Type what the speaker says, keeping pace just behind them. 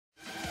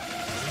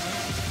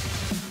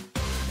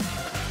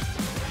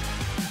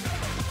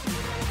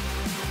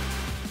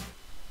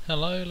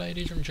Hello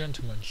ladies and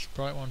gentlemen,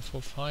 Sprite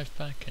 145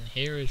 back, and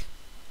here is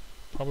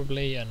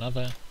probably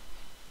another...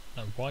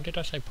 No, why did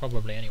I say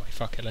probably anyway?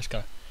 Fuck it, let's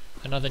go.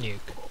 Another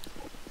nuke.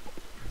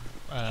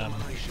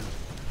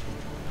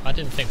 I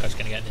didn't think I was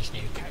going to get this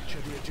nuke.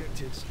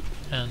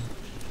 And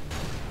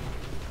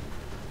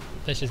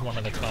this is one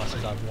of the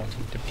classes I've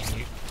wanted to be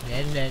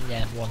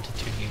wanted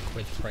to nuke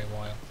with for a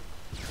while.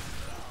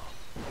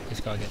 This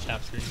guy gets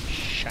absolutely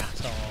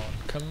shat on.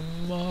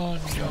 Come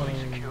on,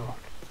 no.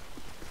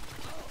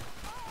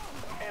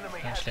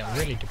 Actually, I'm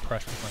really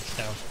depressed with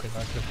myself because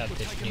I could have had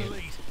this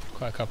nuke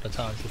quite a couple of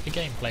times. If the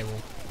gameplay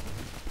will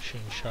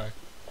soon show.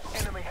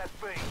 Enemy has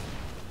B.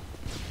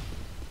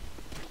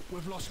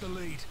 We've lost the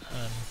lead.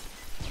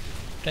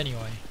 But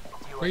anyway,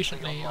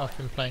 recently I've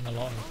been playing a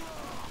lot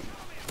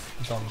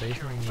of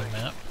zombies on the new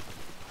map,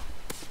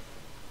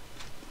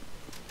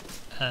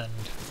 and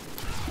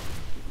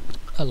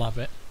I love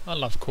it. I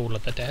love Call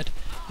of the Dead.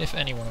 If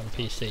anyone on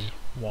PC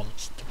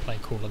wants to play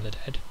Call of the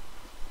Dead,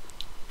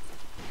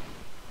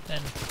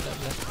 then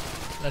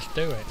let's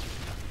do it.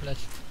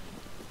 Let's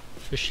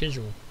for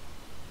shizzle.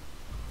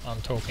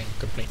 I'm talking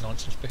complete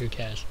nonsense, but who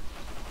cares?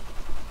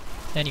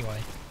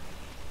 Anyway,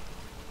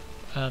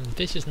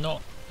 this is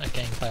not a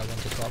gameplay I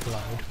wanted to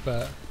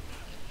upload,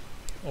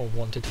 or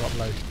wanted to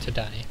upload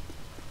today,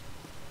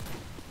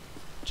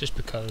 just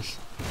because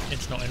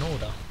it's not in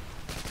order.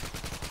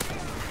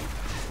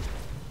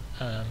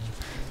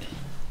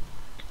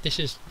 This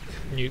is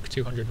Nuke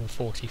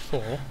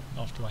 244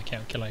 after my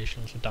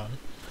calculations are done,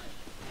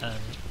 and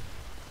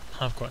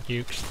I've got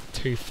nukes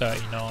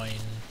 239,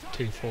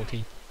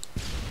 240.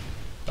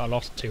 I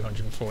lost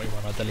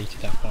 241, I deleted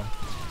that one.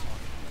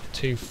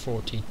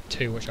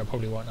 242, which I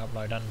probably won't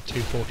upload, and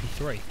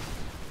 243.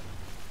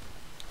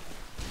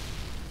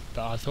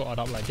 But I thought I'd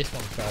upload this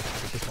one first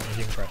because this one is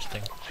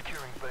interesting.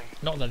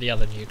 Not that the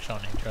other nukes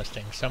aren't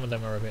interesting, some of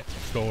them are a bit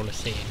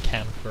flawlessy and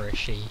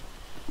camperishy.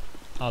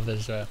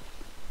 Others are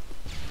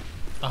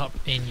up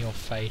in your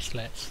face,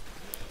 let's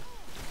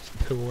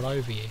poo all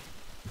over you.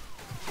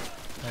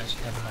 I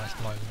actually have a nice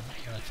moment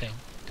here, I think.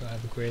 Do I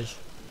have a grizz?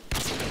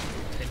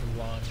 Take the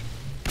one.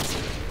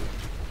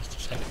 Just a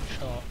second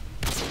shot.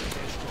 I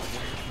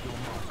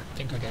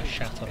think I get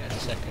shot on in a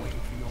second.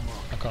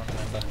 I can't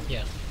remember.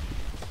 Yeah.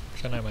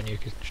 Because I know my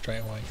nuke is straight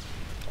away.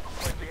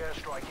 There we go.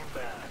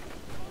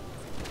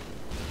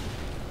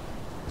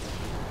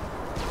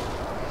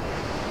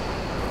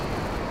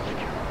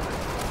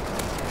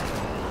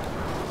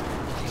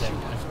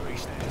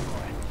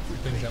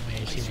 Brings up my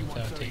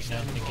AC-130. Now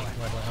I'm thinking,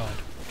 where do I hide?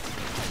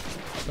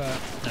 But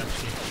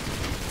actually,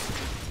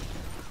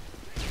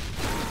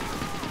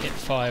 hit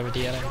fire with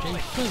the LMG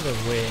for the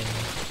win.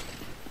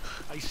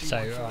 So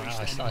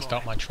I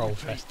start my troll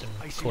fest and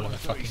call him a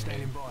fucking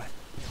noob.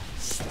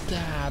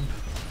 Stab.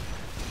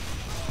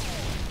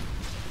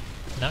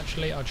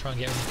 Naturally, I'll try and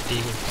get him to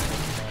deal with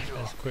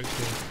as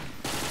quickly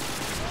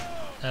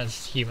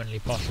as humanly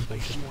possible,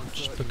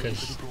 just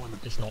because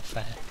it's not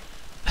fair.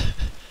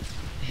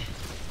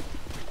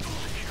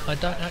 I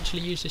don't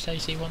actually use this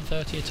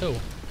AC-130 at all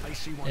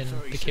in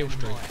the kill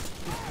streak.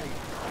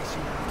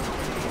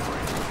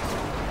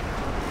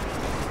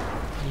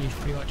 I use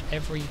pretty much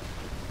every...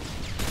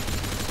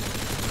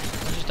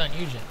 I just don't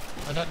use it.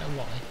 I don't know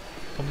why.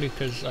 Probably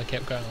because I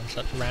kept going on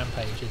such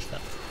rampages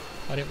that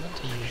I didn't want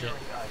to use it.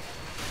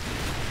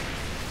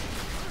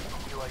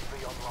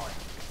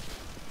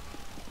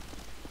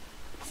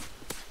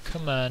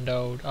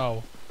 Commando.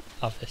 Oh,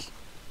 love this.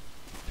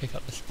 Pick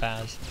up the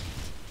spaz.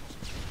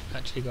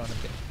 Actually got a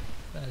bit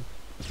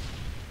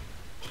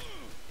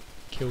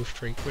kill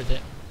streak with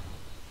it.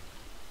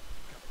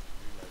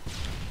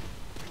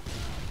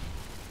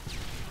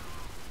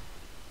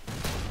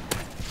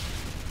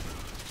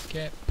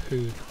 Get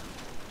pooed.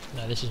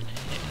 No, this isn't it.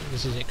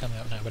 This is it coming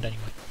up now, but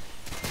anyway.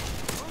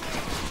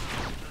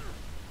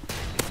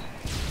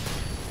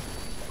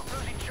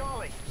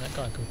 That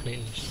guy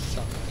completely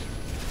sucks.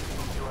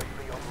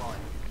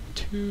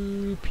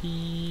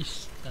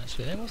 2-piece.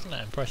 Actually, that wasn't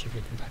that impressive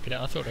looking back at it.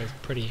 I thought it was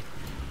pretty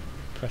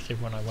impressive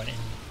when I went in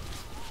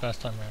first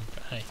time round,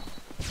 but hey.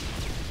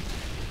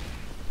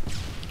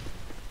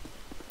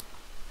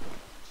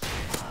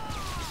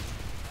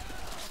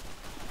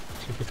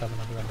 Should pick up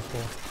another round of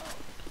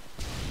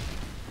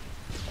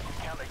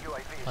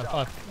 4.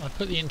 I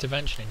put the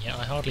intervention in, yet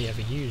I hardly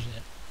ever use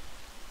it.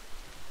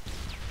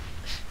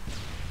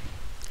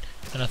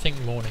 And I think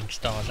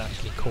Morningstar's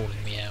actually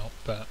calling me out,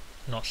 but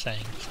not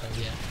saying so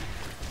yet.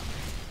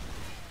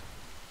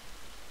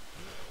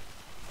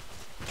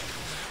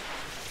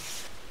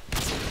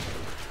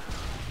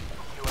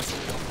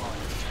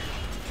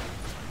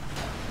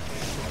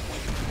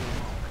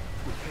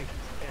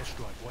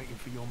 Waiting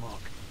for your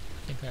mark.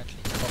 I think I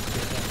actually copied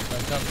it then, so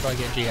don't try to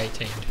get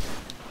G18'd.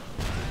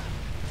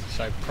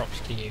 So props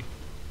to you.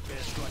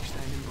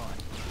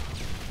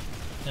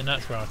 And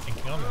that's where I was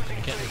thinking, I'm not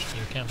going to get this to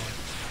you, can I?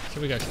 So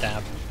we go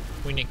stab.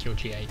 We nick your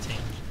G18.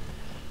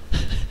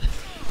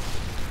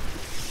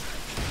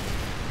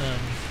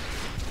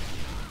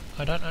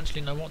 I don't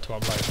actually know what to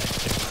upload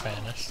next, in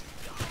fairness.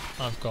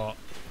 I've got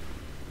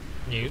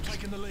Nukes.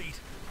 Taking the lead.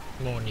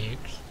 More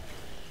nukes.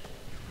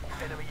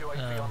 Enemy UAV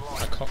I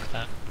online. cocked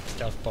that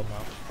stealth bomb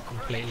up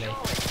completely.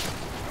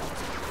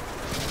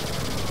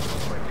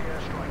 Friendly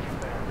airstrike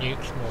inbound.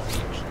 Nukes, more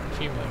nukes, a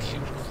few more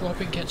nukes.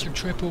 Robin gets a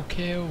triple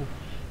kill!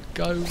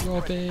 Go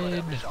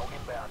Robin! Missile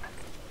inbound.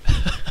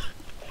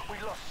 We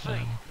lost C.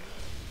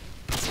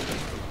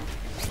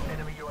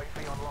 Enemy UAV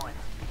online.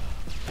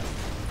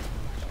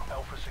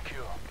 Alpha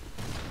secure.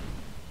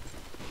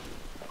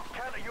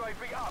 Counter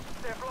UAV up.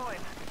 They're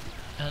blind.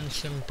 And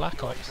some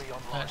Black Ops.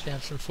 I actually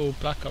have some full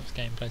Black Ops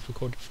gameplays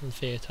recorded from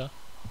theatre.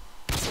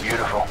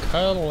 Beautiful.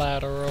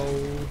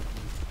 Collateral!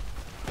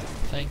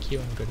 Thank you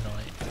and good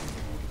night.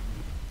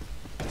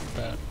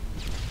 But,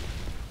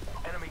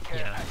 Enemy you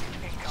care know, package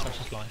incoming.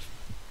 such is life.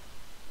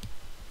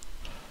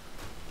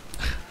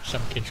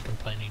 Some kid's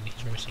complaining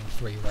he's missing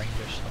 3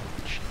 Ranger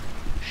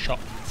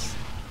shots.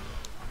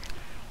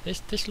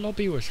 This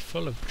lobby was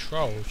full of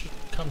trolls,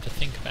 come to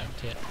think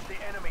about it.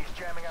 The enemy's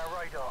jamming our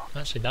radar.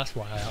 Actually, that's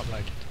why I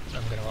uploaded.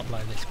 I'm going to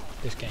upload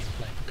this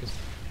gameplay because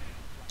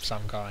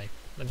some guy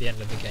at the end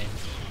of the game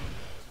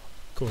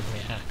called me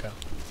a hacker,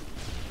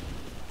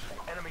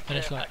 Enemy and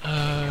it's care like, package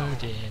oh incoming.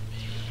 dear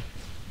me.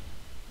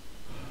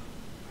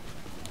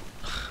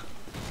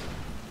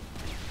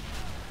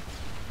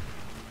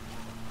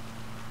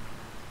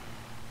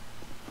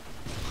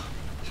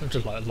 I'm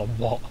just like,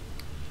 what?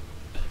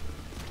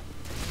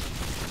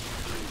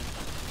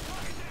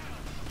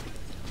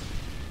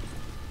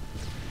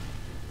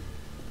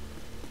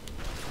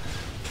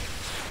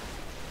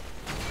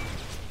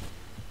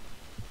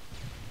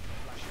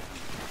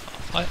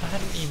 I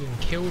hadn't even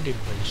killed him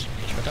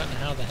recently, so I don't know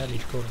how the hell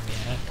he's calling me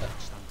a hacker.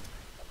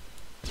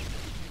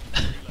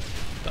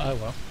 But oh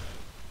well.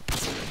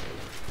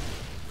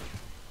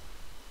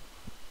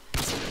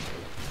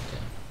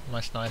 Okay,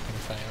 my sniping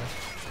fails.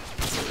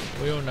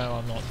 We all know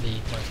I'm not the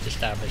most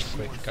established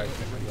quickscope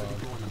in the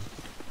world.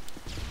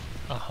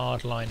 A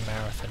hardline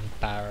marathon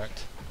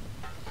Barrett.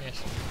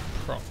 Yes,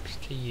 props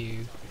to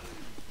you.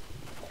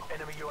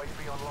 Enemy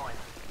UAV online.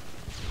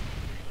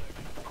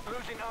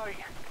 Losing A.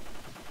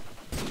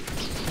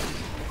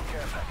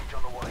 Care package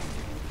on the way.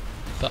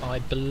 But I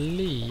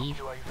believe...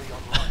 UAV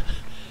online.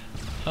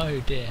 Oh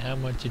dear, how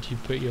much did you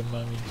put your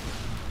money?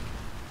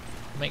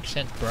 Makes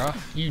sense, bruh.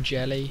 You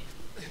jelly.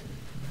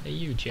 Are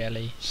you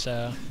jelly,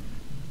 sir?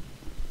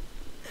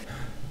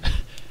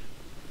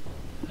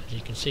 As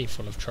you can see,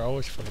 full of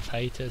trolls, full of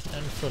haters,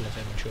 and full of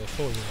immature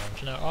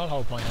 4-year-olds. Now, I'll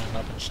hold my hand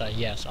up and say,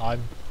 yes, I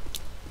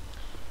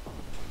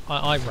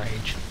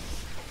rage.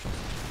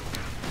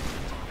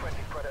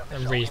 Friendly predator A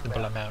missile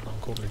reasonable inbound. amount on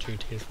Call of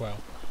Duty as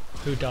well.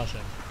 Who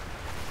doesn't?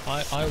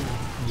 I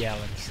will yell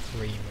and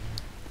scream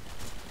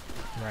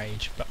and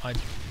rage, but I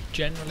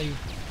generally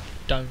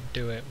don't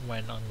do it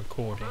when I'm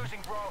recording.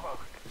 Losing Bravo.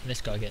 And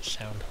this guy gets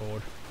sound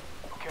horde,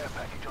 Care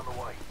package on the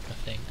way. I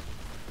think.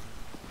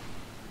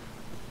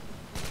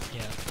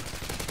 Yeah.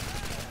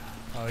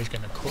 Oh, he's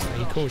gonna call.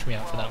 He calls me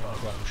out for that one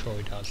as well. I'm sure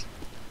he does.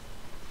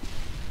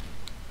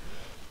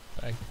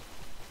 But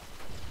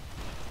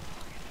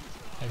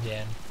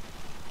again,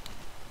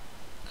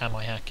 am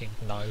I hacking?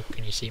 No.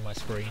 Can you see my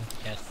screen?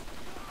 Yes.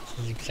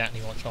 This is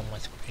exactly what's on my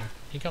screen.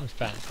 He comes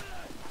back.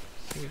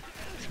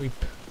 Sweep.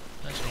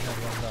 Actually, no,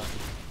 wrong guy.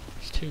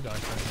 There's 2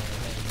 guys running over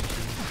there.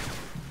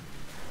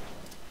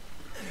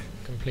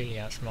 Completely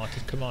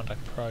outsmarted. Commander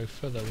Pro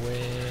for the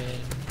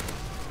win.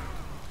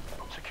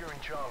 Securing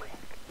Charlie.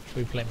 Should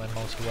we play my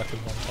multi-weapon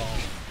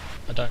montage?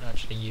 I don't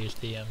actually use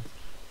the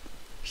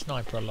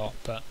sniper a lot,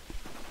 but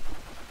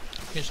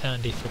it's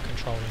handy for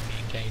controlling the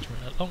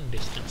engagement at long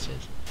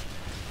distances.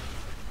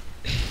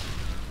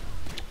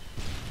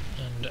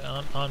 And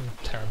I'm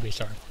terribly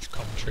sorry if this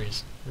commentary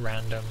is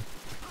random.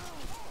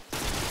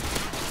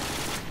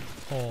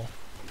 Or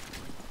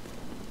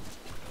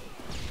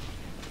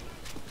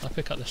I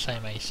pick up the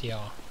same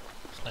ACR.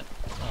 It's like,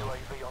 oh,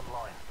 UAV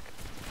online.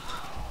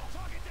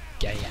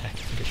 gay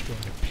hacking destroying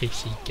the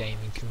PC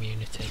gaming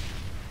community.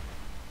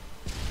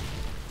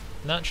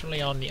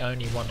 Naturally, I'm the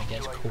only one that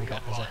gets called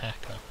out as a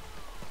hacker.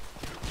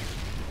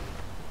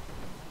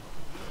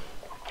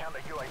 Counter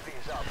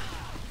UAV is up.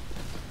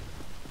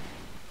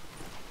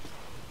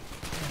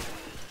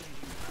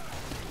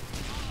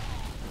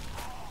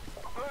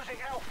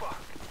 Losing Alpha.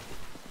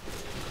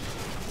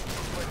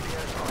 Friendly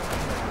airstrike.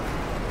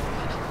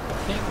 I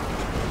think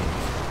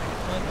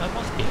I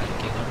must be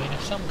hacking. I mean,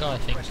 if some guy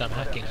thinks I'm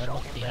hacking, I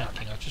must be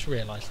hacking. I've just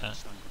realised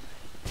that.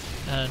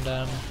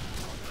 And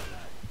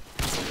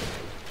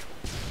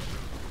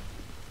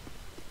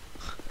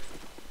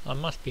I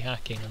must be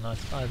hacking, and I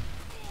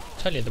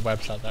tell you the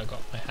website that I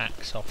got my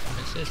hacks off,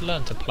 and it's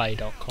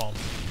learntoplay.com.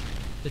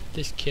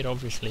 This kid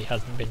obviously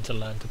hasn't been to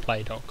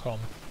learntoplay.com.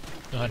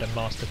 I had a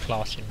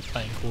masterclass in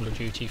playing Call of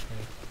Duty from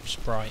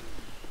Sprite.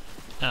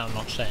 Now, I'm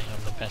not saying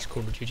I'm the best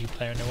Call of Duty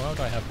player in the world,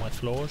 I have my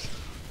flaws.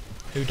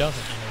 Who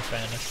doesn't, in all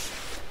fairness?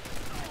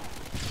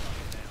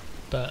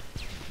 But,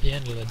 at the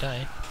end of the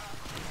day,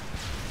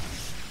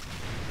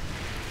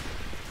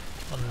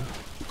 on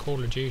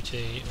Call of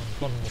Duty,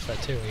 on Modern Warfare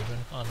 2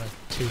 even, I'm a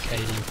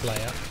 2KD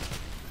player.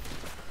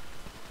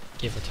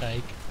 give or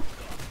take,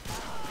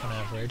 on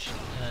average,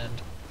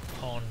 and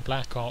on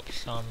Black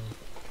Ops I'm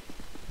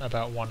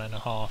about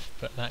 1.5,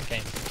 but that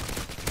game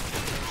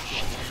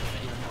shit for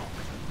me.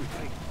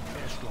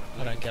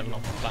 I don't get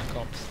along with Black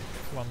Ops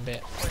one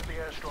bit. Friendly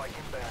airstrike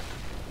inbound.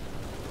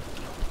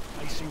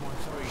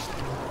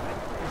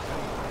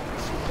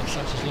 But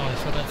such is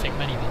life, I don't think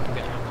many people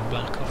get along with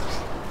Black Ops.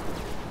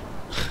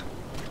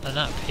 And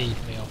that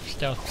peeved me off,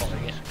 stealth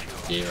bombing it.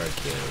 0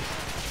 kills.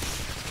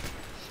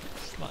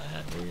 Slight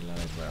hand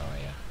reload, where are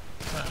you?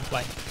 Come out and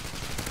play.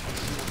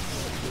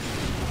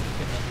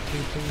 Get another 2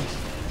 please.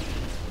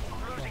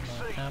 One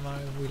more ammo,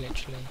 we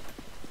literally...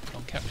 Come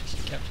on, capture C,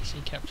 capture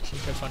C, capture C,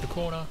 go find a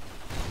corner.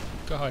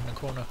 Go hide in a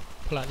corner,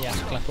 pull out the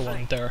ass clapper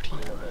 130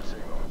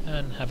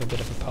 and have a bit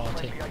of a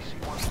party.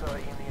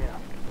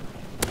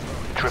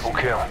 Triple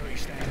kill.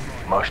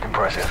 Most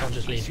impressive. I'll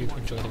just leave you to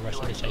enjoy the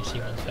rest of this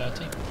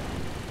AC-130.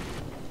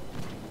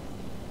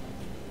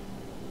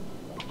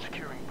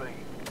 Securing B.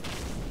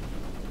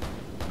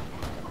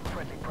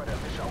 Friendly Predator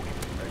missile.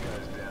 That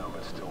guy's down,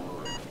 but still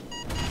moving.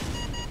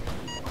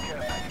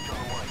 Care package on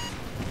the way.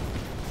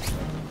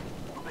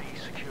 B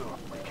secure.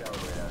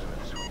 Calibrate out of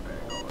it. Sweep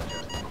back.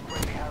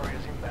 Friendly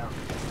Harriers inbound.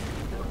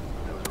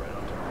 Goes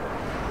around.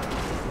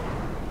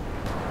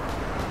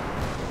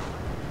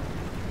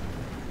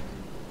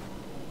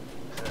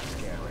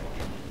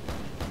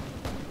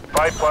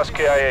 5+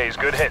 KIAs.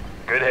 Good hit.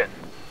 Good hit.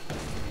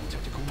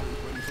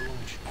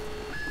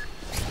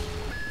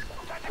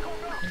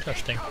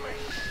 Interesting.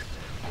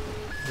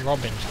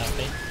 Robin's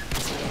happy.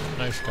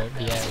 No scope,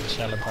 the air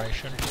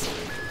celebration.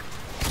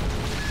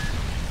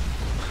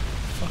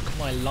 Fuck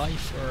my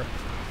life, or...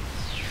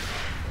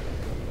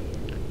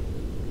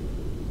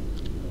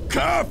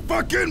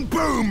 Fucking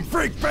boom,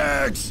 freak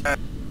bags!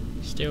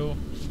 Still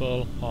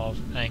full of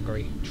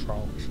angry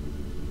trolls.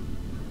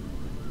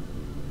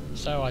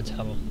 So I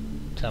tell him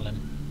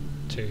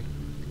to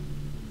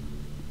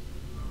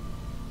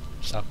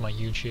suck my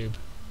YouTube.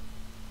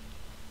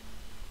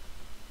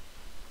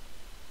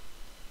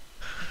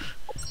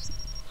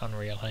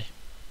 Unreal, hey?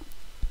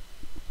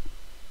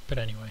 But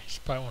anyway,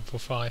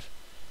 Sprite145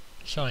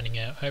 signing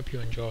out. Hope you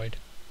enjoyed.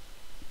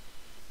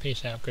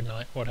 Peace out, good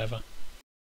night, whatever.